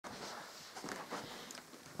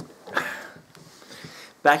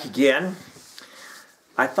Back again.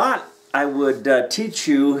 I thought I would teach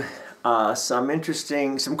you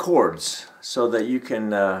some chords so that you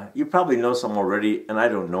can, you probably know some already and I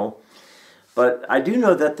don't know. But I do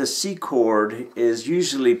know that the C chord is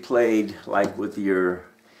usually played like with your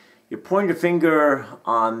pointer finger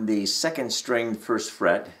on the second string, first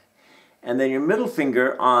fret, and then your middle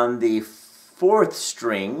finger on the fourth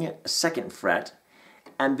string, second fret,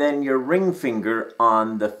 and then your ring finger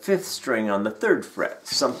on the fifth string on the third fret.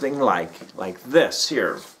 Something like this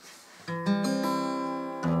here.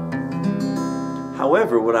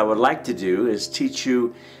 However, what I would like to do is teach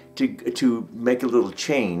you to make a little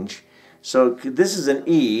change. So this is an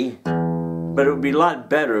E, but it would be a lot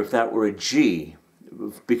better if that were a G,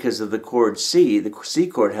 because of the chord C. The C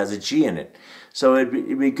chord has a G in it. So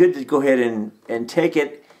it'd be good to go ahead and take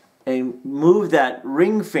it and move that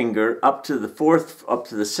ring finger up to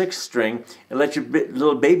the sixth string, and let your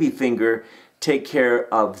little baby finger take care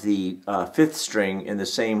of the fifth string in the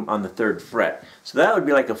same on the third fret. So that would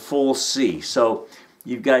be like a full C. So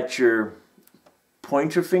you've got your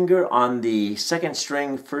pointer finger on the second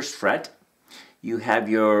string, first fret. You have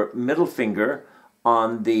your middle finger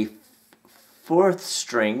on the fourth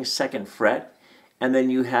string, second fret, and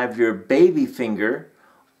then you have your baby finger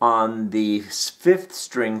on the fifth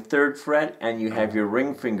string, third fret, and you have your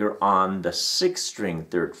ring finger on the sixth string,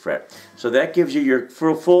 third fret. So that gives you your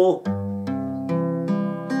full,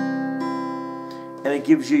 and it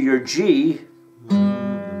gives you your G.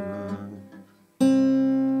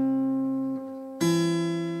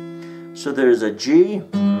 So there's a G,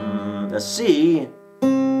 a C,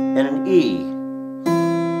 and an E.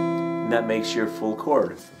 And that makes your full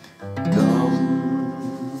chord.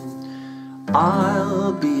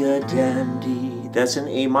 I'll be a dandy. That's an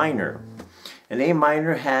A minor. An A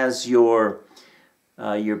minor has your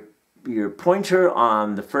pointer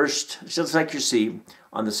on the first, just like your C,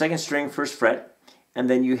 on the second string, first fret, and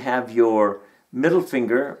then you have your middle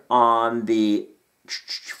finger on the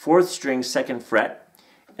fourth string, second fret,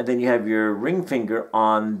 and then you have your ring finger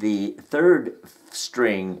on the third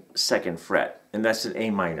string, second fret, and that's an A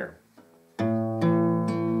minor.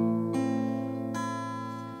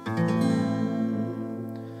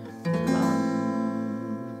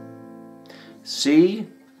 C,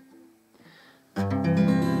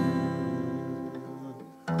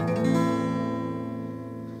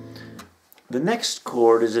 the next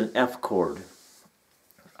chord is an F chord.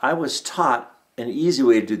 I was taught an easy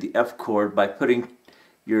way to do the F chord by putting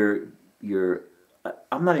I'm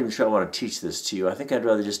not even sure I want to teach this to you. I think I'd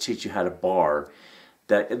rather just teach you how to bar.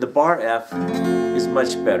 That the bar F is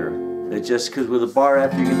much better. Just because with a bar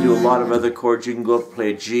F you can do a lot of other chords. You can go up and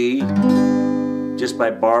play a G just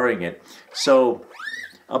by barring it. So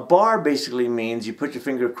a bar basically means you put your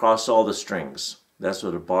finger across all the strings. That's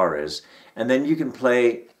what a bar is. And then you can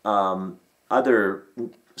play other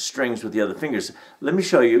strings with the other fingers. Let me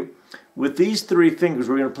show you. With these three fingers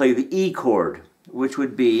we're going to play the E chord, which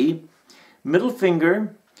would be middle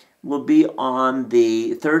finger will be on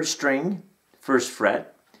the third string, first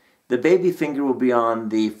fret. The baby finger will be on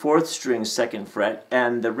the fourth string, second fret,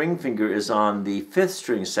 and the ring finger is on the fifth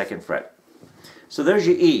string, second fret. So there's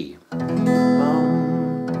your E.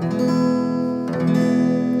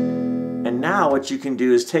 And now what you can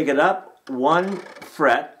do is take it up one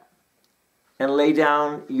fret and lay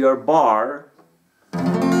down your bar.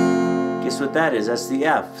 Guess what that is? That's the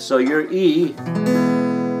F. So your E,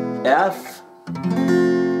 F,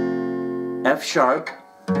 F sharp,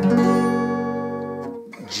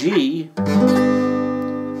 G.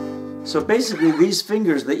 So basically these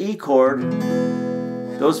fingers, the E chord,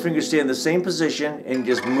 those fingers stay in the same position and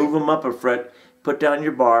just move them up a fret, put down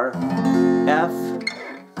your bar, F,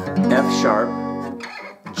 F sharp,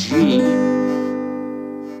 G,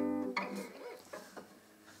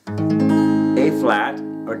 A flat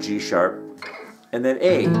or G sharp, and then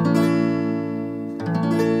A.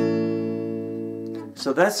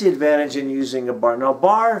 So that's the advantage in using a bar. Now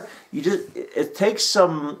bar, it takes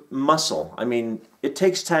some muscle. I mean, it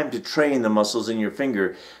takes time to train the muscles in your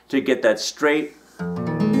finger to get that straight.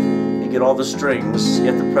 You get all the strings. You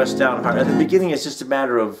have to press down hard. At the beginning, it's just a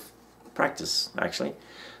matter of practice, actually.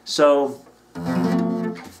 So,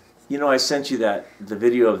 you know, I sent you the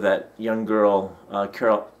video of that young girl,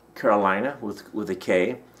 Carolina, with a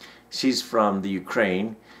K. She's from the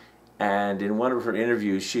Ukraine, and in one of her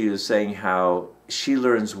interviews, she was saying how she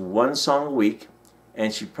learns one song a week,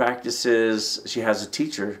 and she practices. She has a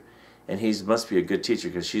teacher, and he must be a good teacher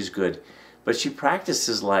because she's good. But she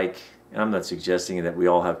practices like, and I'm not suggesting that we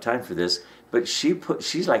all have time for this, but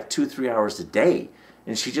she's like 2-3 hours a day,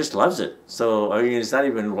 and she just loves it. So I mean, it's not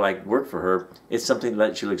even like work for her. It's something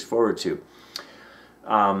that she looks forward to.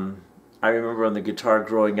 I remember on the guitar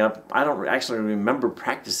growing up, I don't actually remember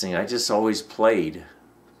practicing. I just always played.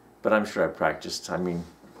 But I'm sure I practiced. I mean,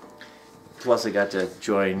 plus I got to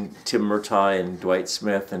join Tim Murtaugh and Dwight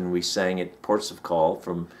Smith, and we sang at Ports of Call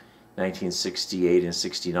from 1968 and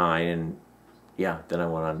 69, and yeah, then I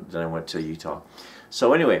went to Utah.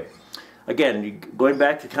 So anyway, again, going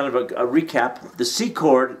back to kind of a recap, the C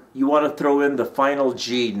chord, you want to throw in the final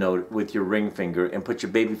G note with your ring finger and put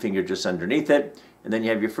your baby finger just underneath it, and then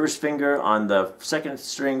you have your first finger on the second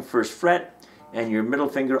string, first fret, and your middle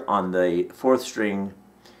finger on the fourth string,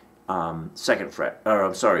 second fret, or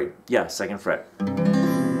I'm sorry, yeah, second fret.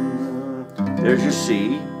 There's your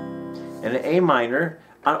C, and an A minor.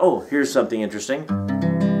 Oh, here's something interesting.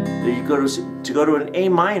 You go to go to an A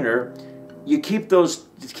minor, you keep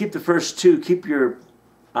the first two, keep your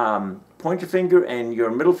pointer finger and your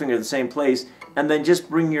middle finger in the same place, and then just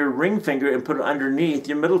bring your ring finger and put it underneath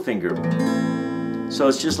your middle finger. So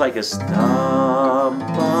it's just like a stum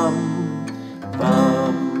bum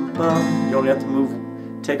bum bum. You only have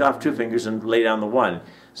to take off two fingers and lay down the one.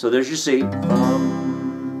 So there's your C,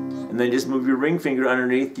 and then just move your ring finger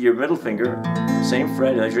underneath your middle finger, same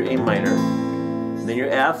fret, and there's your A minor, and then your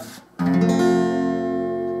F,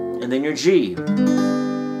 and then your G.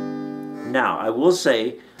 Now, I will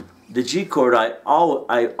say, the G chord, I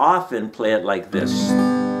often play it like this,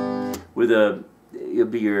 with it'll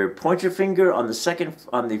be your pointer finger on the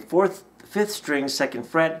fifth string, second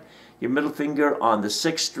fret, your middle finger on the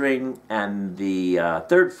sixth string and the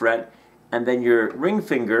third fret, and then your ring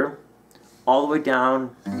finger all the way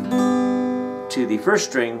down to the first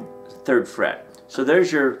string, third fret. So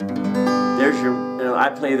there's your, you know, I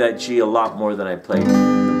play that G a lot more than I play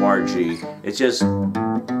the bar G. It's just,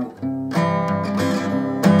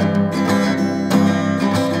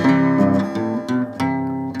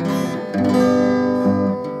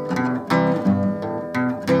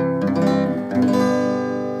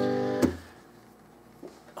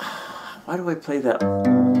 why do I play that?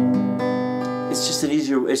 It's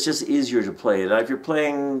just easier to play. Now, if you're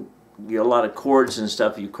playing a lot of chords and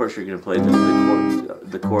stuff, of course you're going to play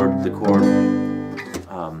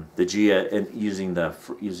the G and using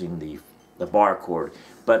the bar chord.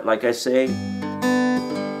 But like I say,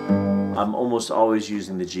 I'm almost always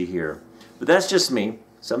using the G here. But that's just me.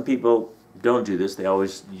 Some people don't do this. They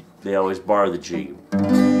always bar the G.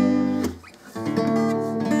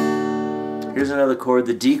 Here's another chord,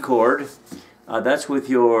 the D chord. That's with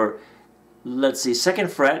your, let's see,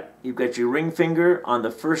 second fret. You've got your ring finger on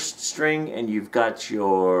the first string, and you've got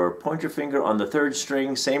your pointer finger on the third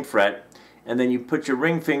string, same fret. And then you put your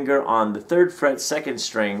ring finger on the third fret, second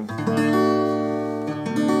string.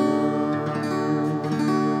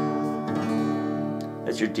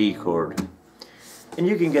 That's your D chord. And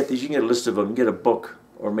you can get these, you can get a list of them, get a book,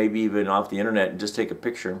 or maybe even off the internet and just take a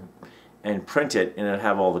picture and print it, and it'll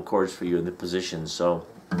have all the chords for you in the positions. So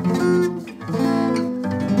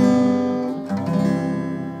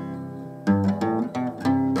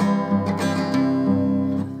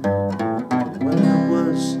when I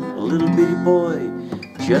was a little bitty boy,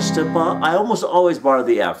 just a bar, I almost always bar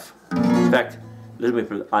the F. In fact,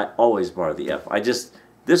 I always bar the F.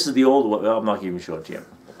 This is the old one. Well, I'm not even showing it to you.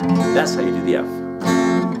 That's how you do the F.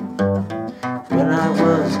 When I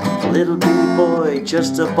was a little bitty boy,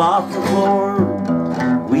 just above the floor,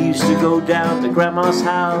 we used to go down to Grandma's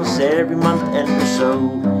house every month and or so.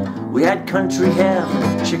 We had country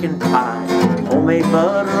ham, chicken pie, homemade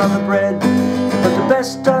butter on the bread. But the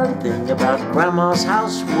best darn thing about Grandma's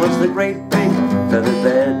house was the great big feather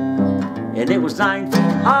bed. And it was 9 feet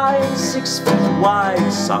high and 6 feet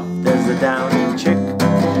wide, soft as a downy chick.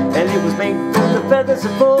 And it was made from the feathers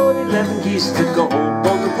of 11 geese to go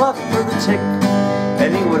hold the puff for the tick.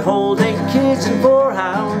 And it would hold 8 kids and 4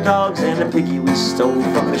 hound dogs and a piggy we stole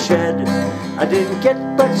from the shed. I didn't get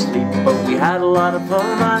much sleep, but we had a lot of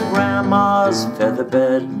fun on Grandma's feather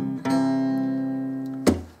bed.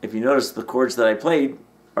 If you notice, the chords that I played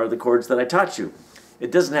are the chords that I taught you.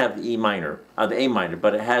 It doesn't have the E minor, the A minor,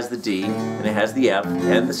 but it has the D, and it has the F,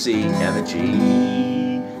 and the C, and the G.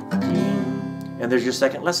 And there's your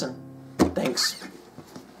second lesson. Thanks.